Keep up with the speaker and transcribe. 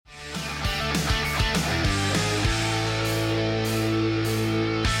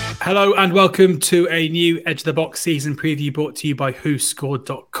Hello and welcome to a new Edge of the Box season preview brought to you by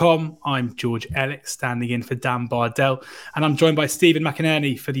WhoScored.com. I'm George Ellick, standing in for Dan Bardell, and I'm joined by Stephen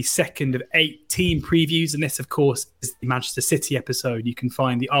McInerney for the second of 8 team previews. And this, of course, is the Manchester City episode. You can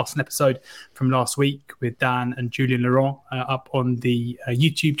find the Arsenal episode from last week with Dan and Julian Laurent up on the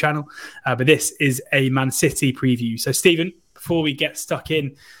YouTube channel. But this is a Man City preview. So, Stephen, before we get stuck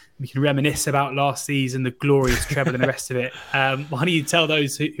in, we can reminisce about last season, the glorious treble and the rest of it. Why don't you tell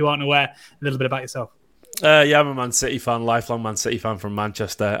those who aren't aware a little bit about yourself? Yeah, I'm a Man City fan, lifelong Man City fan from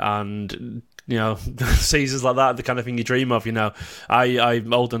Manchester, and seasons like that are the kind of thing you dream of.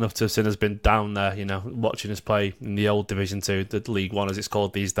 I'm old enough to have seen us been down there, watching us play in the old Division 2, the League 1 as it's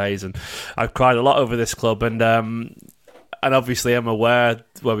called these days, and I've cried a lot over this club, and obviously I'm aware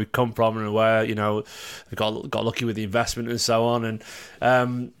where we come from and where, we got lucky with the investment and so on.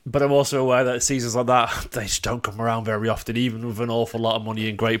 But I'm also aware that seasons like that, they just don't come around very often, even with an awful lot of money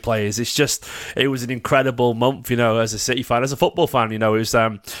and great players. It was an incredible month, as a City fan, as a football fan,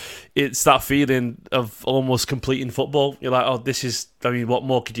 it's that feeling of almost completing football. You're like, what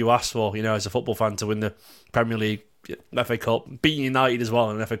more could you ask for, as a football fan, to win the Premier League, FA Cup, beating United as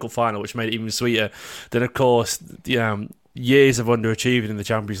well in an FA Cup final, which made it even sweeter. Then, of course, years of underachieving in the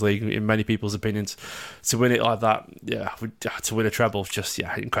Champions League, in many people's opinions, to win it like that, to win a treble, just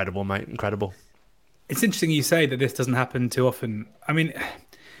incredible, mate, incredible. It's interesting you say that this doesn't happen too often. I mean,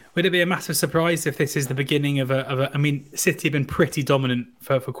 would it be a massive surprise if this is the beginning of a? I mean, City have been pretty dominant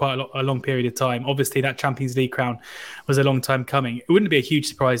for quite a long period of time. Obviously, that Champions League crown was a long time coming. It wouldn't be a huge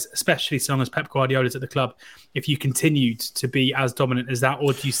surprise, especially so long as Pep Guardiola's at the club, if you continued to be as dominant as that,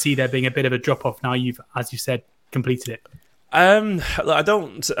 or do you see there being a bit of a drop off now you've, as you said, completed it? I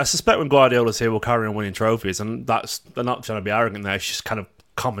suspect when Guardiola's here, we'll carry on winning trophies, and they're not trying to be arrogant there. It's just kind of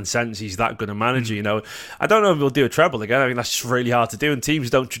common sense. He's that good a manager, I don't know if we'll do a treble again. I mean, that's just really hard to do, and teams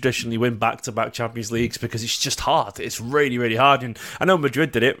don't traditionally win back-to-back Champions Leagues because it's just hard. It's really, really hard. And I know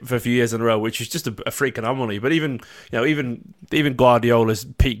Madrid did it for a few years in a row, which is just a freak anomaly. But even Guardiola's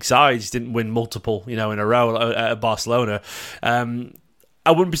peak sides didn't win multiple, in a row at Barcelona. I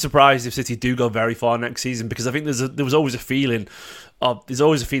wouldn't be surprised if City do go very far next season, because I think there was always a feeling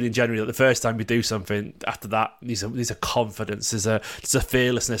generally that the first time you do something, after that there's a confidence, there's a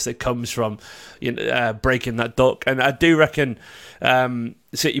fearlessness that comes from breaking that duck. And I do reckon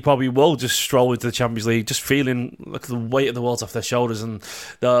City probably will just stroll into the Champions League just feeling like the weight of the world's off their shoulders, and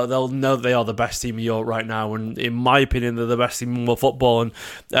they'll know they are the best team in Europe right now, and in my opinion they're the best team in world football,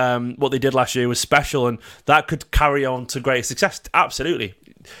 and what they did last year was special, and that could carry on to great success, absolutely.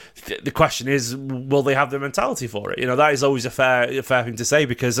 The question is, will they have the mentality for it? That is always a fair thing to say,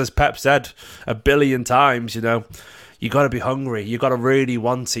 because as Pep said a billion times, you got to be hungry, you got to really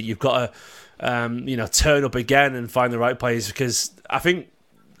want it, you've got to turn up again and find the right players. Because I think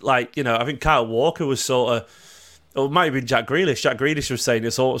Kyle Walker was sort of, or it might have been Jack Grealish. Jack Grealish was saying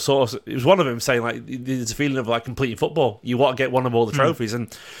it was one of them saying, like, there's a feeling of like completing football. You want to get one of all the trophies,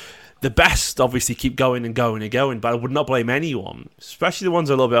 and the best obviously keep going and going and going, but I would not blame anyone, especially the ones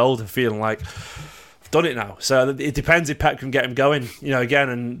who are a little bit older, feeling like I've done it now. So it depends if Pep can get him going, again,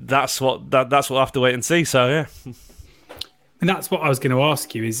 and that's what we'll have to wait and see. So yeah, and that's what I was going to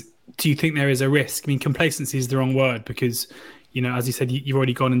ask you: is do you think there is a risk? I mean, complacency is the wrong word, because as you said, you've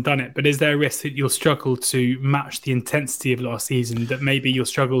already gone and done it. But is there a risk that you'll struggle to match the intensity of last season? That maybe you'll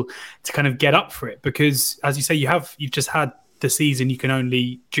struggle to kind of get up for it, because as you say, you've just had the season you can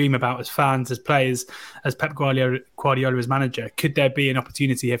only dream about as fans, as players, as Pep Guardiola as manager. Could there be an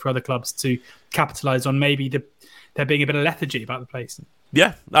opportunity here for other clubs to capitalise on maybe there being a bit of lethargy about the place?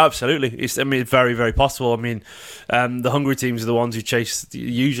 Yeah, absolutely. It's very, very possible. I mean, the hungry teams are the ones who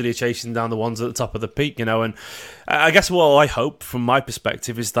usually are chasing down the ones at the top of the peak, and I guess what I hope from my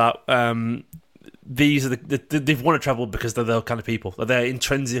perspective is that these are they've won a treble because they're the kind of people. They're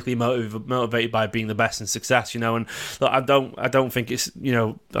intrinsically motivated by being the best and success, and look, I don't think it's,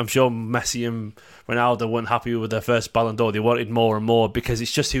 I'm sure Messi and Ronaldo weren't happy with their first Ballon d'Or. They wanted more and more, because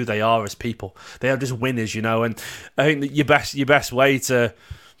it's just who they are as people. They are just winners, and I think that your best way to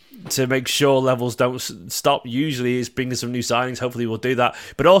make sure levels don't stop usually is bringing some new signings. Hopefully we'll do that,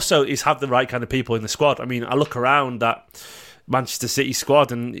 but also is have the right kind of people in the squad. I mean, I look around at Manchester City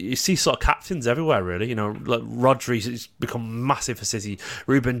squad and you see sort of captains everywhere, really. Like Rodri's become massive for City.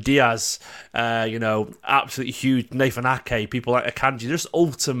 Ruben Diaz, absolutely huge. Nathan Ake, people like Akanji, just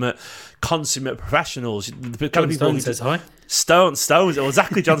ultimate consummate professionals. The kind of people Stones says hi. Stones, well,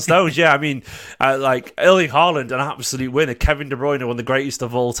 exactly, John Stones. Yeah, I mean, like Erling Haaland, an absolute winner. Kevin De Bruyne, one of the greatest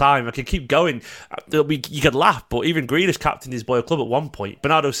of all time. I can keep going. You could laugh, but even Grealish captained his boy club at one point.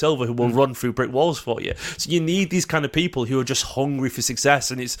 Bernardo Silva, who will run through brick walls for you. So you need these kind of people who are just hungry for success,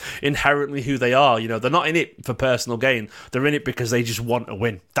 and it's inherently who they are. You know, they're not in it for personal gain. They're in it because they just want to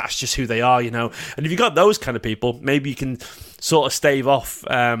win. That's just who they are. You know, and if you got those kind of people, maybe you can sort of stave off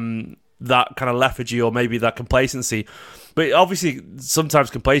that kind of lethargy or maybe that complacency. But obviously, sometimes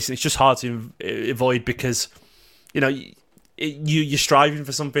complacent, it's just hard to avoid because, you know, you're striving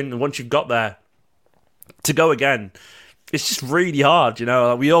for something, and once you've got there, to go again, it's just really hard, you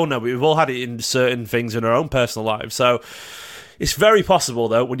know. We all know, we've all had it in certain things in our own personal lives. So it's very possible,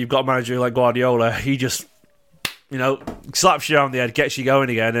 though, when you've got a manager like Guardiola, he just, you know, slaps you on the head, gets you going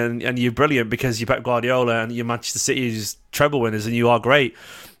again, and you're brilliant because you're Pep Guardiola and you're Manchester City's treble winners and you are great.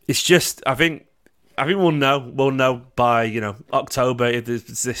 It's just, I think we'll know by, you know, October if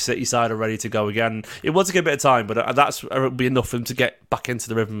this City side are ready to go again. It will take a bit of time, but it'll be enough for them to get back into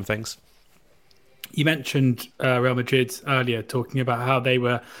the rhythm of things. You mentioned Real Madrid earlier, talking about how they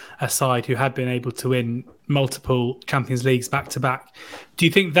were a side who had been able to win multiple Champions Leagues back to back. Do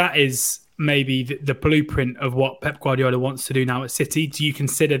you think that is maybe the blueprint of what Pep Guardiola wants to do now at City? Do you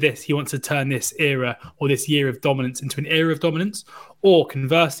consider this, he wants to turn this era or this year of dominance into an era of dominance? Or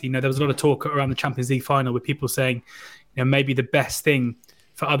conversely, you know, there was a lot of talk around the Champions League final with people saying, you know, maybe the best thing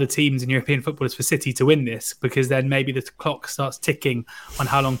for other teams in European football is for City to win this, because then maybe the clock starts ticking on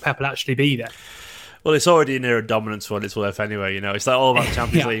how long Pep will actually be there. Well, it's already an era of dominance for what it's worth anyway, you know. It's like all about the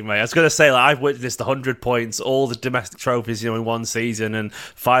Champions League, mate. I was going to say, like, I've witnessed 100 points, all the domestic trophies, you know, in one season, and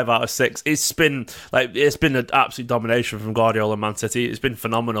 5 out of 6. It's been an absolute domination from Guardiola and Man City. It's been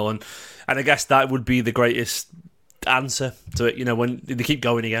phenomenal, and I guess that would be the greatest answer to it, you know, when they keep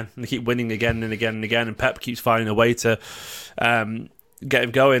going again, and they keep winning again and again and again, and Pep keeps finding a way to get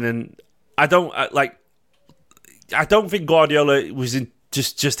him going. And I don't think Guardiola was in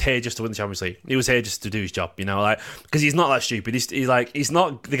just here just to win the Champions League. He was here just to do his job, you know, like, because he's not that stupid. He's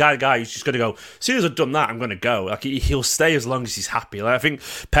not the guy who's just going to go, as soon as I've done that, I'm going to go. Like, he'll stay as long as he's happy. Like, I think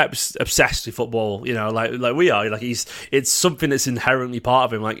Pep's obsessed with football, you know, like we are. Like, it's something that's inherently part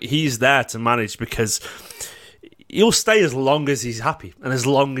of him. Like, he's there to manage because he'll stay as long as he's happy and as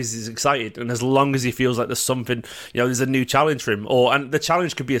long as he's excited and as long as he feels like there's something, you know, there's a new challenge for him. And the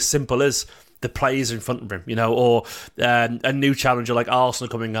challenge could be as simple as the players in front of him, you know, or a new challenger like Arsenal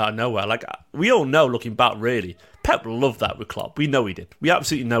coming out of nowhere. Like, we all know, looking back, really, Pep loved that with Klopp. We know he did. We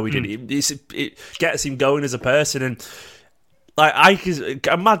absolutely know he did. It gets him going as a person. And like, I can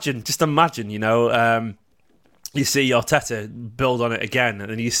imagine, you know, you see Arteta build on it again,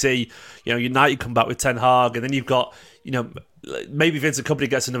 and then you see, you know, United come back with Ten Hag, and then you've got, you know, maybe Vincent Kompany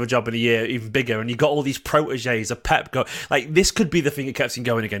gets another job in a year, even bigger, and you've got all these protégés of Pep go. Like, this could be the thing that keeps him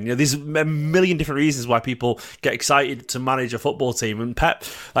going again. You know, there's a million different reasons why people get excited to manage a football team, and Pep,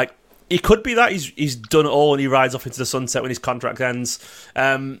 like, it could be that he's done it all and he rides off into the sunset when his contract ends.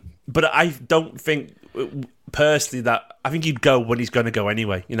 But I don't think, personally, that I think he'd go when he's going to go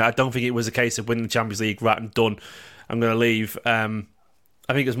anyway. You know, I don't think it was a case of winning the Champions League, right, I'm done, I'm going to leave. I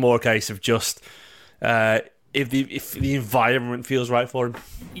think it's more a case of just if the environment feels right for him.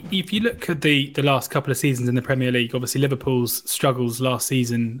 If you look at the last couple of seasons in the Premier League, obviously Liverpool's struggles last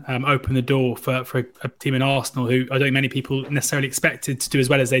season opened the door for a team in Arsenal who I don't think many people necessarily expected to do as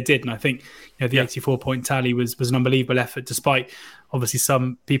well as they did. And I think, you know, the 84-point tally was an unbelievable effort, despite obviously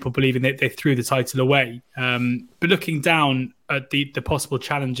some people believing that they threw the title away. But looking down at the possible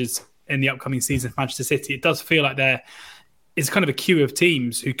challenges in the upcoming season for Manchester City, it does feel like there is kind of a queue of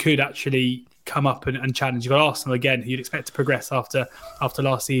teams who could actually come up and challenge. You've got Arsenal again, who you'd expect to progress after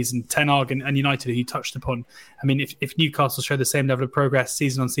last season. Ten Hag and United, who you touched upon. I mean, if Newcastle show the same level of progress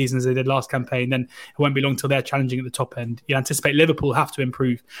season on season as they did last campaign, then it won't be long till they're challenging at the top end. You anticipate Liverpool have to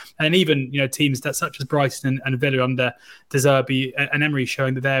improve, and even, you know, teams that such as Brighton and Villa under De Zerbi and Emery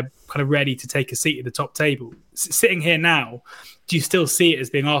showing that they're kind of ready to take a seat at the top table. Sitting here now, do you still see it as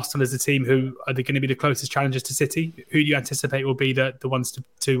being Arsenal as the team who are going to be the closest challengers to City? Who do you anticipate will be the ones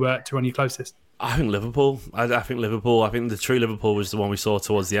to run you closest? I think Liverpool. I think Liverpool. I think the true Liverpool was the one we saw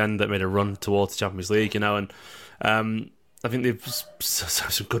towards the end that made a run towards the Champions League, you know, and I think they've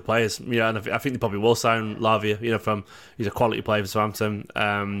some good players, you know, and I think they probably will sign Lavia, you know, he's a quality player for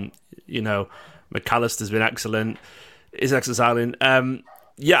Southampton. You know, McAllister's been excellent. Is excellent signing.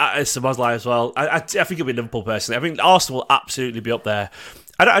 Yeah, it's Szoboszlai as well. I think it'll be Liverpool personally. I think Arsenal will absolutely be up there.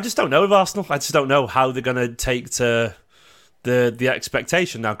 I just don't know with Arsenal. I just don't know how they're going to take to the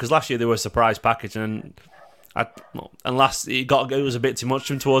expectation now, because last year they were a surprise package, and Unless it was a bit too much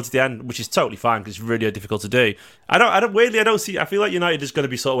for him towards the end, which is totally fine because it's really difficult to do. I don't see. I feel like United is going to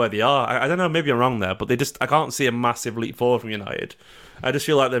be sort of where they are. I don't know. Maybe I'm wrong there, but I can't see a massive leap forward from United. I just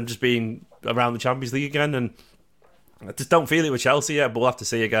feel like them just being around the Champions League again, and I just don't feel it with Chelsea yet. But we'll have to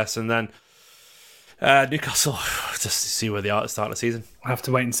see, I guess. And then Newcastle, just to see where they are at the start of the season. We'll have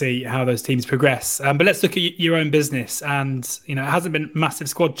to wait and see how those teams progress. But let's look at your own business. And it hasn't been massive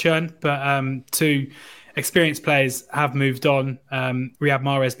squad churn, but two experienced players have moved on. Riyad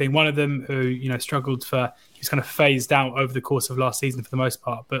Mahrez being one of them, who struggled he was kind of phased out over the course of last season for the most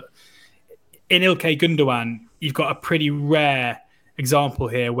part. But in Ilkay Gundogan, you've got a pretty rare example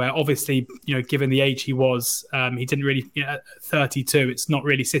here where obviously, given the age he was, he didn't really, at 32, it's not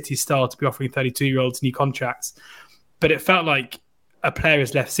really City's style to be offering 32-year-olds new contracts. But it felt like a player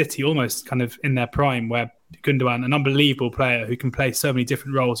has left City almost kind of in their prime, where Gundogan, an unbelievable player who can play so many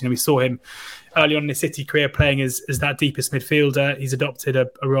different roles. We saw him early on in his City career playing as that deepest midfielder. He's adopted a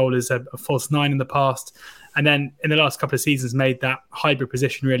role as a false nine in the past. And then in the last couple of seasons made that hybrid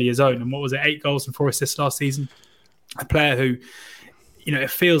position really his own. And what was it, 8 goals and 4 assists last season? A player who,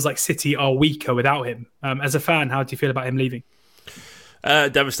 it feels like City are weaker without him. As a fan, how do you feel about him leaving?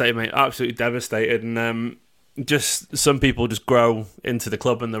 Devastated, mate. Absolutely devastated. And just some people just grow into the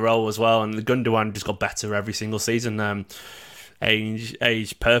club and the role as well. And the Gundogan just got better every single season.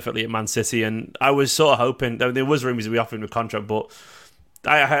 Aged perfectly at Man City. And I was sort of hoping, there was rumours that we offered him a contract, but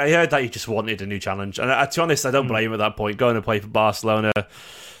I heard that he just wanted a new challenge. And to be honest, I don't blame him at that point. Going to play for Barcelona,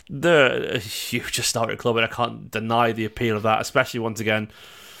 they're a huge historic club, and I can't deny the appeal of that, especially once again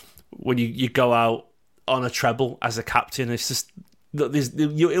when you go out on a treble as a captain. It's just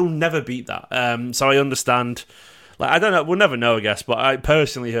you'll never beat that. So I understand. I don't know. We'll never know, I guess. But I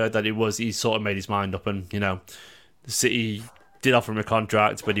personally heard that he sort of made his mind up, and the City did offer him a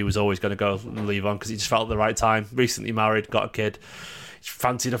contract, but he was always going to go and leave on because he just felt at the right time. Recently married, got a kid.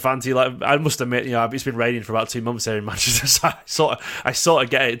 Fancy. Like, I must admit, it's been raining for about 2 months here in Manchester, so I sort of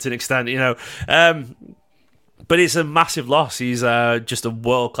get it to an extent, But it's a massive loss. He's just a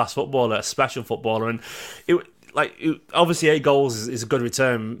world class footballer, a special footballer, and obviously 8 goals is a good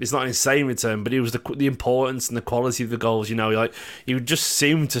return. It's not an insane return, but it was the importance and the quality of the goals. He would just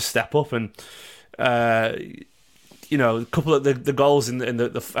seem to step up and. A couple of the goals in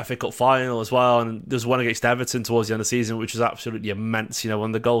the FA Cup final as well, and there's one against Everton towards the end of the season, which was absolutely immense. One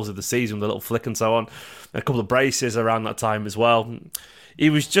of the goals of the season, the little flick and so on. A couple of braces around that time as well. He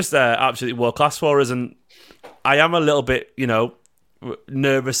was just absolutely world class for us, and I am a little bit,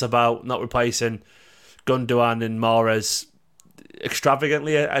 nervous about not replacing Gundogan and Mahrez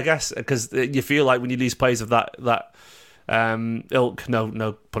extravagantly, I guess, because you feel like when you lose players of that ilk,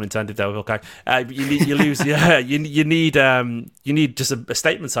 no pun intended though. Okay, you need just a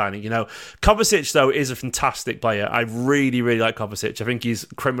statement signing. Kovacic though is a fantastic player. I really like Kovacic. I think he's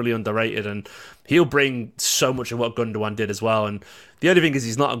criminally underrated, and he'll bring so much of what Gundogan did as well. And the only thing is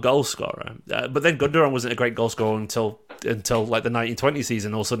he's not a goal scorer. But then Gundogan wasn't a great goal scorer until like the 1920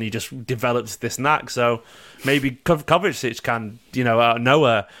 season. All of a sudden he just developed this knack. So maybe Kovacic can, out of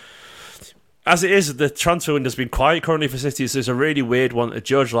nowhere. As it is, the transfer window's been quiet currently for City, so it's a really weird one to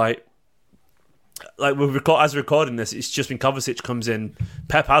judge. Like as we're recording this, it's just when Kovacic comes in.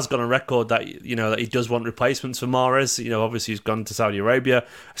 Pep has gone on record that that he does want replacements for Mahrez. Obviously he's gone to Saudi Arabia.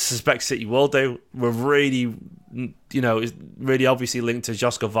 I suspect City will do. We're really, really obviously linked to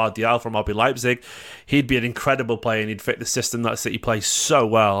Josko Vardial from RB Leipzig. He'd be an incredible player, and he'd fit the system that City plays so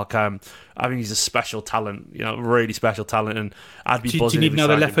well. I think he's a special talent, really special talent, and I'd be buzzing. Do you need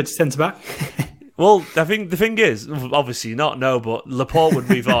another left-footed centre-back? Well, I think the thing is, obviously not, no, but Laporte would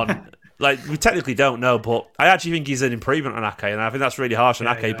move on. We technically don't know, but I actually think he's an improvement on Ake, and I think that's really harsh on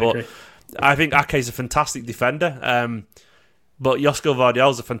Ake, but I think Ake's a fantastic defender. But Josko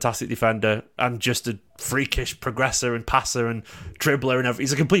Vardial's a fantastic defender and just a freakish progressor and passer and dribbler and everything.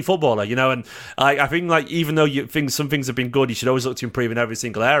 He's a complete footballer, and I think even though some things have been good, you should always look to improve in every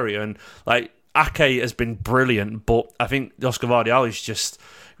single area. And Ake has been brilliant, but I think Josko Vardial is just.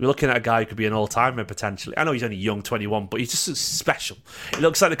 We're looking at a guy who could be an all-timer potentially. I know he's only young, 21, but he's just special. He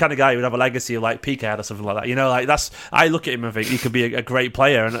looks like the kind of guy who would have a legacy of Piqué had or something like that. That's. I look at him and think he could be a great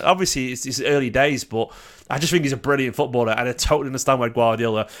player. And obviously it's early days, but I just think he's a brilliant footballer, and I totally understand why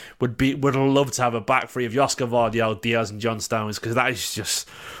Guardiola would love to have a back three of Josko Vardial, Diaz, and John Stones, because that is just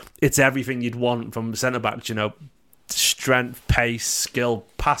it's everything you'd want from centre backs. Strength, pace, skill,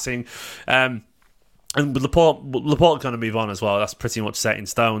 passing. And with Laporte going to move on as well. That's pretty much set in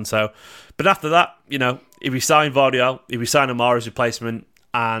stone. So, but after that, if we sign Vardial, if we sign Amara's replacement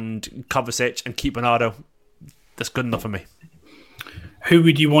and Kovacic and keep Bernardo, that's good enough for me. Who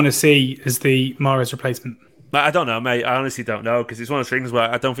would you want to see as the Mahrez replacement? I don't know, mate. I honestly don't know, because it's one of those things where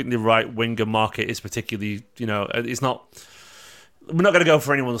I don't think the right winger market is particularly, it's not. We're not going to go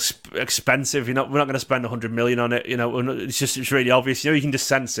for anyone expensive. We're not going to spend 100 million on it. It's really obvious. You can just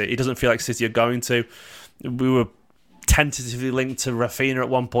sense it. He doesn't feel like City are going to. We were tentatively linked to Rafinha at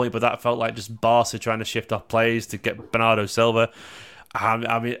one point, but that felt like just Barca trying to shift off players to get Bernardo Silva.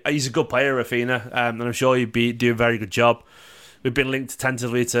 I mean, he's a good player, Rafinha, and I'm sure he'd do a very good job. We've been linked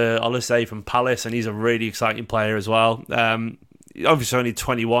tentatively to Olise from Palace, and he's a really exciting player as well. Obviously only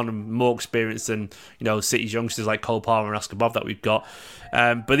 21 and more experienced than City's youngsters like Cole Palmer and Escobar that we've got,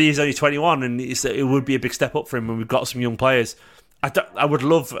 but he's only 21, and it would be a big step up for him when we've got some young players. I would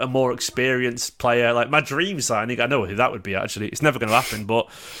love a more experienced player. Like, my dream signing, I know who that would be, actually. It's never going to happen, but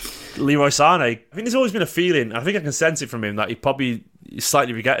Leroy Sané, I think there's always been a feeling, I think I can sense it from him, that he probably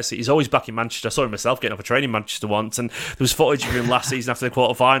slightly regrets it. He's always back in Manchester. I saw him myself getting off a train in Manchester once, and there was footage of him last season after the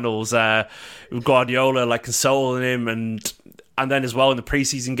quarterfinals, with Guardiola like consoling him, and then as well in the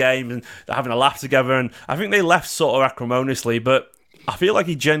pre-season game, and they're having a laugh together. And I think they left sort of acrimoniously, but I feel like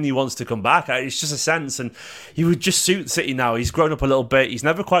he genuinely wants to come back. It's just a sense, and he would just suit City now. He's grown up a little bit. He's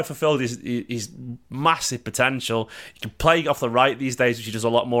never quite fulfilled his massive potential. He can play off the right these days, which he does a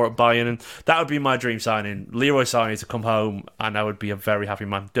lot more at Bayern, and that would be my dream signing. Leroy Sané to come home, and I would be a very happy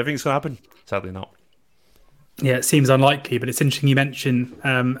man. Do you think it's going to happen? Sadly not. Yeah, it seems unlikely, but it's interesting you mention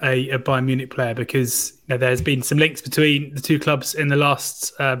a Bayern Munich player, because there's been some links between the two clubs in the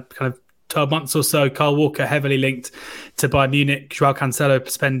last kind of 12 months or so. Kyle Walker heavily linked to Bayern Munich. Joao Cancelo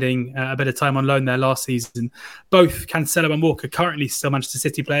spending a bit of time on loan there last season. Both Cancelo and Walker currently still Manchester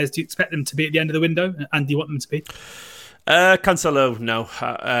City players. Do you expect them to be at the end of the window, and do you want them to be? Cancelo, no.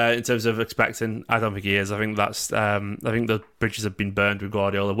 In terms of expecting, I don't think he is. I think the bridges have been burned with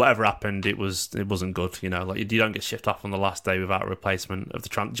Guardiola. Whatever happened, it wasn't good. Like, you don't get shipped off on the last day without a replacement of the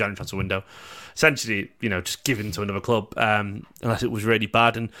January transfer window. Essentially, just given to another club, unless it was really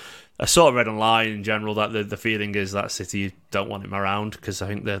bad. And I sort of read online in general that the feeling is that City don't want him around, because I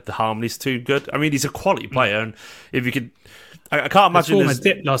think the harmony's too good. I mean, he's a quality player, and if you could. I can't imagine. His form has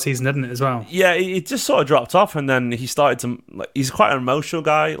dipped last season, didn't it, as well? Yeah, he just sort of dropped off, and then he started to. He's quite an emotional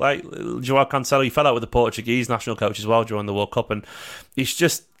guy, like Joao Cancelo. He fell out with the Portuguese national coach as well during the World Cup, and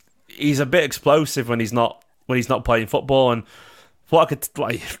he's a bit explosive when he's not playing football. And what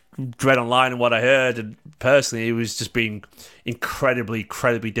I read online and what I heard, and personally, it was just being incredibly,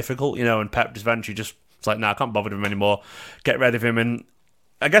 incredibly difficult. And Pep eventually just was like, "Nah, I can't bother with him anymore. Get rid of him." And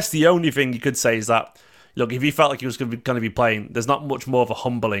I guess the only thing you could say is that, look, if he felt like he was going to be playing, there's not much more of a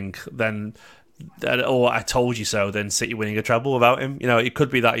humbling than or "I told you so" than City winning a treble without him. It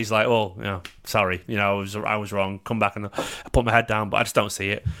could be that he's like, "Oh, sorry, I was wrong. Come back and I put my head down," but I just don't see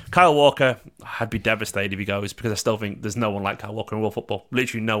it. Kyle Walker, I'd be devastated if he goes, because I still think there's no one like Kyle Walker in world football.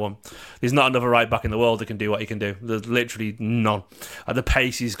 Literally no one. There's not another right back in the world that can do what he can do. There's literally none. At the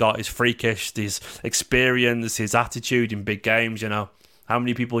pace he's got, his freakish, his experience, his attitude in big games. How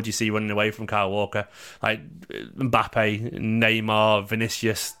many people do you see running away from Kyle Walker? Like Mbappe, Neymar,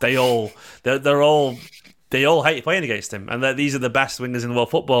 Vinicius. They all hate playing against him, and these are the best wingers in world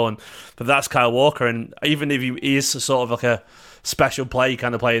football. But that's Kyle Walker, and even if he is sort of like a special play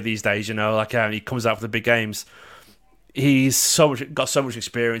kind of player these days, he comes out for the big games. He's got so much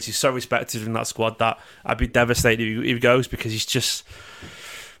experience. He's so respected in that squad that I'd be devastated if he goes, because he's just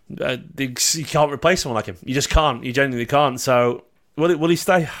you can't replace someone like him. You just can't. You genuinely can't. So. Will he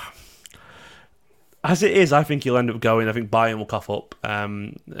stay? As it is, I think he'll end up going. I think Bayern will cough up,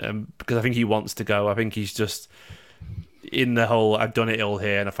 because I think he wants to go. I think he's just in the whole "I've done it all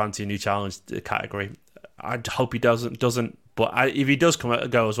here and I fancy a new challenge" category. I hope he doesn't. But if he does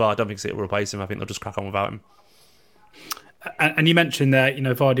go as well, I don't think City will replace him. I think they'll just crack on without him. And you mentioned there,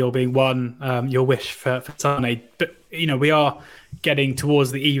 Vardy being one, your wish for Sané, but we are getting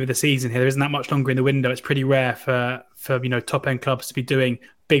towards the eve of the season here. There isn't that much longer in the window. It's pretty rare for top end clubs to be doing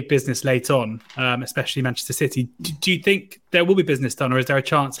big business late on, especially Manchester City. Do you think there will be business done, or is there a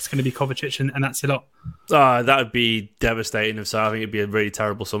chance it's going to be Kovacic and that's your lot? That would be devastating if so. I think it'd be a really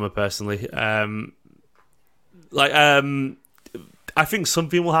terrible summer personally. I think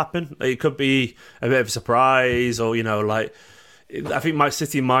something will happen. It could be a bit of a surprise, or I think my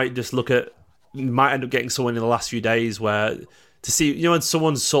City might end up getting someone in the last few days where to see when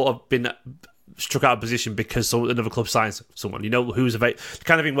someone's sort of been struck out of position because another club signs someone, who's available. The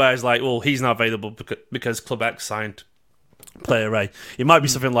kind of thing where it's like, well, he's not available because Club X signed player A. It might be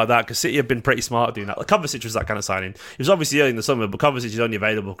something like that, because City have been pretty smart at doing that. Like Kovacic was that kind of signing. It was obviously early in the summer, but Kovacic is only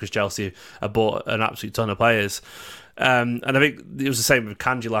available because Chelsea have bought an absolute ton of players. And I think it was the same with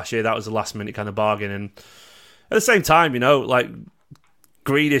Kanji last year. That was a last minute kind of bargain. And at the same time,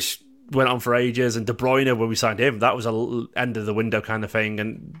 Grealish went on for ages, and De Bruyne, when we signed him, that was a end of the window kind of thing,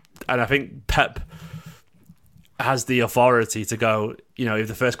 and I think Pep has the authority to go, if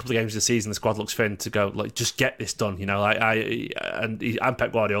the first couple of games of the season the squad looks thin, to go like, just get this done, and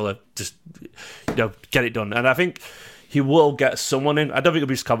Pep Guardiola, just get it done. And I think he will get someone in. I don't think it'll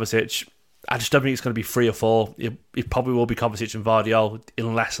be Kovacic. I just don't think it's going to be 3 or 4. It probably will be Kovacic and Vardiol,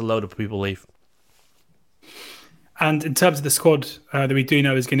 unless a load of people leave. And in terms of the squad that we do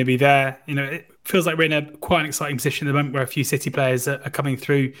know is going to be there, it feels like we're in quite an exciting position at the moment where a few City players are coming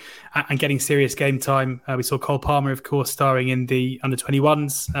through and getting serious game time. We saw Cole Palmer, of course, starring in the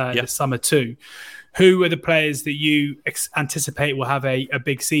under-21s this summer too. Who are the players that you anticipate will have a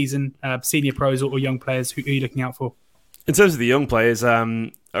big season, senior pros or young players? Who are you looking out for? In terms of the young players,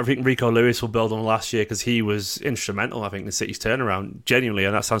 I think Rico Lewis will build on last year because he was instrumental, I think, in City's turnaround, genuinely,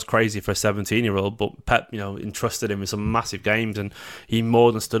 and that sounds crazy for a 17-year-old, but Pep, entrusted him with some massive games, and he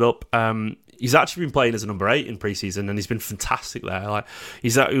more than stood up. He's actually been playing as a number 8 in pre-season, and he's been fantastic there. He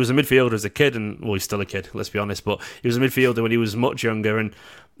was a midfielder as a kid, and he's still a kid, let's be honest, but he was a midfielder when he was much younger, and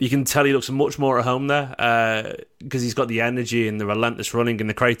you can tell he looks much more at home there because he's got the energy and the relentless running and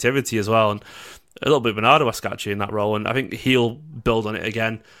the creativity as well, and a little bit Bernardo-esque actually in that role, and I think he'll build on it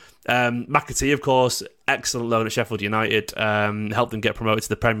again. McAtee, of course, excellent loan at Sheffield United, helped them get promoted to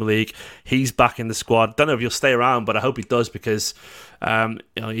the Premier League. He's back in the squad. Don't know if he'll stay around, but I hope he does because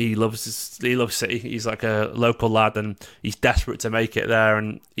he loves City. He's like a local lad, and he's desperate to make it there,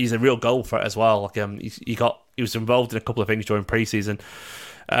 and he's a real goal threat as well. He was involved in a couple of things during pre-season,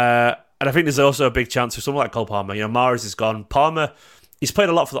 and I think there's also a big chance for someone like Cole Palmer. Mahrez is gone. Palmer, he's played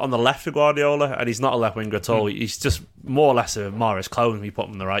a lot on the left for Guardiola, and he's not a left winger at all. He's just more or less a Mahrez clone when you put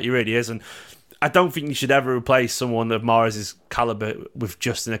him on the right. He really is, and I don't think you should ever replace someone of Mahrez's calibre with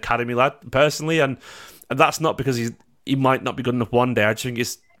just an academy lad, personally, and that's not because he might not be good enough one day. I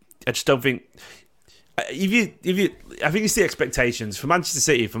just don't think. I think it's the expectations for Manchester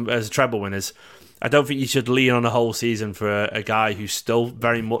City as treble winners. I don't think you should lean on a whole season for a guy who's still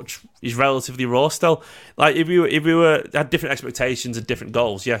very much, he's relatively raw still. Like if we had different expectations and different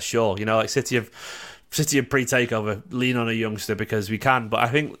goals, yeah, sure. Like City have pre-takeover, lean on a youngster because we can. But I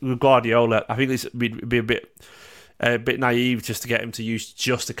think with Guardiola, I think we'd be a bit naive just to get him to use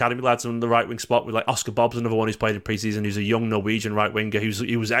just academy lads on the right wing spot. With like Oscar Bobb's another one who's played in pre-season, who's a young Norwegian right winger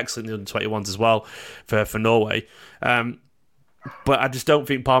he was excellent in the under-21s as well for Norway. But I just don't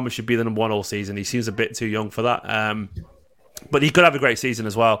think Palmer should be the number 1 all season. He seems a bit too young for that. But he could have a great season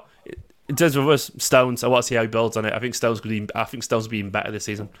as well. In terms of us, Stones, I want to see how he builds on it. I think Stones will be even better this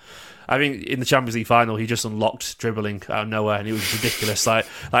season. I think in the Champions League final, he just unlocked dribbling out of nowhere, and it was ridiculous. like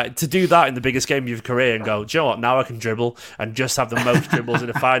to do that in the biggest game of your career and go, do you know what? Now I can dribble and just have the most dribbles in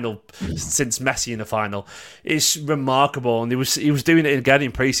a final since Messi in the final. It's remarkable, and he was doing it again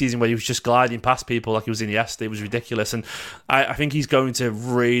in pre-season where he was just gliding past people like he was Iniesta. It was ridiculous, and I think he's going to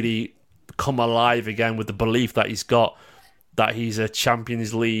really come alive again with the belief that he's got. That he's a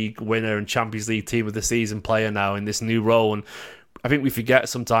Champions League winner and Champions League team of the season player now in this new role. And I think we forget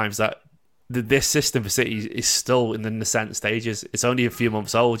sometimes that this system for City is still in the nascent stages. It's only a few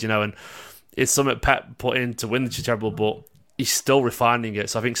months old, and it's something Pep put in to win the treble, but he's still refining it.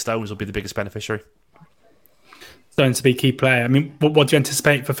 So I think Stones will be the biggest beneficiary. Stones to be a key player. I mean, what do you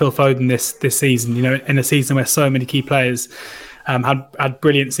anticipate for Phil Foden this season? In a season where so many key players had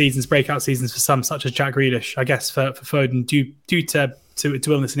brilliant seasons, breakout seasons for some, such as Jack Grealish. I guess for Foden, due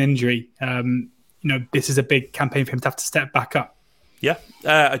to illness and injury, this is a big campaign for him to have to step back up. Yeah,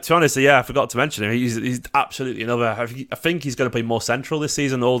 to be honest, I forgot to mention him. He's absolutely another. I think he's going to play more central this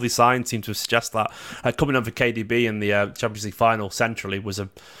season. All these signs seem to suggest that. Coming on for KDB in the Champions League final centrally was a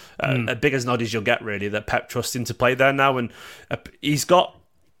big as nod as you'll get, really, that Pep trusts him to play there now. And he's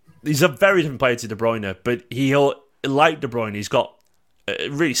a very different player to De Bruyne, but like De Bruyne, he's got a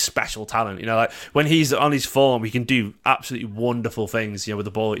really special talent. Like when he's on his form, he can do absolutely wonderful things, with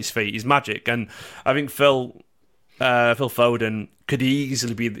the ball at his feet. He's magic. And I think Phil Foden could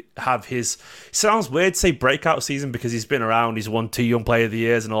easily have his, sounds weird to say breakout season because he's been around, he's won 2 Young Player of the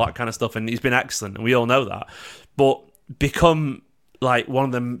Years and all that kind of stuff, and he's been excellent, and we all know that. But become like one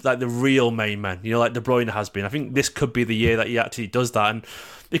of them, like the real main men, like De Bruyne has been. I think this could be the year that he actually does that, and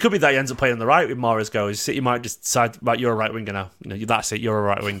it could be that he ends up playing on the right with Mahrez goes. City might just decide, right, you're a right winger now. That's it, you're a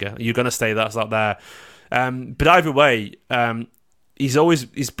right winger. You're going to stay, that's not there. But either way,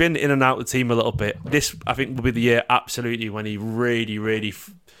 he's been in and out of the team a little bit. This, I think, will be the year absolutely when he really, really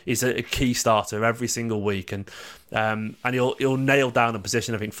is a key starter every single week, and he'll nail down a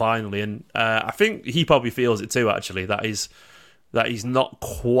position, I think, finally. And I think he probably feels it too, actually, that that he's not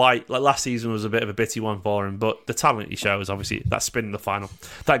quite like last season was a bit of a bitty one for him, but the talent he shows, obviously, that spin in the final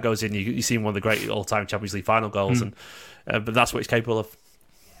that goes in. You see one of the great all-time Champions League final goals, and but that's what he's capable of.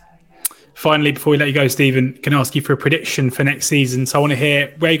 Finally, before we let you go, Stephen, can I ask you for a prediction for next season? So I want to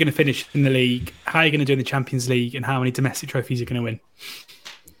hear where you're going to finish in the league, how you're going to do in the Champions League, and how many domestic trophies you're going to win.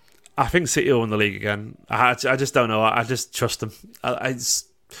 I think City will win the league again. I just don't know. I just trust them. I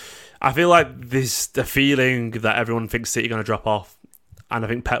feel like there's the feeling that everyone thinks City are going to drop off, and I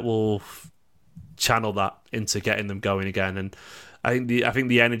think Pep will channel that into getting them going again. And I think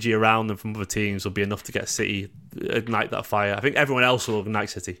the energy around them from other teams will be enough to get City ignite that fire. I think everyone else will ignite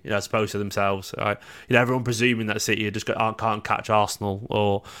City, as opposed to themselves. Everyone presuming that City can't catch Arsenal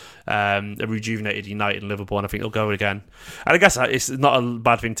or a rejuvenated United and Liverpool, and I think it'll go again. And I guess it's not a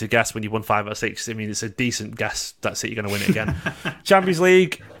bad thing to guess when you won 5 out of 6. I mean, it's a decent guess that City are going to win it again. Champions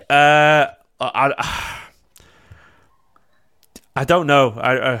League. I don't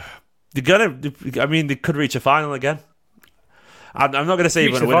know. They could reach a final again. I'm not going to say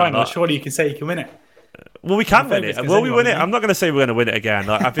you're going to win it or not. Surely you can say you can win it. Well, we can win it. Will we win it? I'm not going to say we're going to win it again.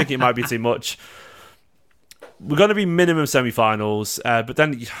 I think it might be too much. We're going to be minimum semi-finals, but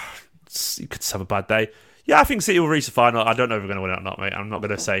then you could just have a bad day. Yeah, I think City will reach the final. I don't know if we're going to win it or not, mate. I'm not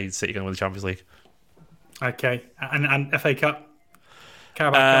going to say City are going to win the Champions League. Okay. And FA Cup?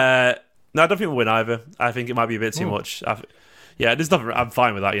 Carabao Cup? No, I don't think we'll win either. I think it might be a bit too much. There's nothing. I'm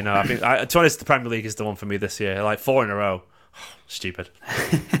fine with that. I think, to be honest, the Premier League is the one for me this year. Like 4 in a row. Stupid.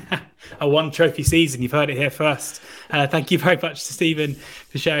 A 1 trophy season. You've heard it here first. Thank you very much to Stephen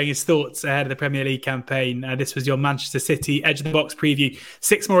for sharing his thoughts ahead of the Premier League campaign. This was your Manchester City Edge of the Box preview.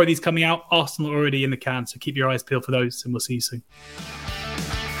 6 more of these coming out. Arsenal already in the can, so keep your eyes peeled for those, and we'll see you soon.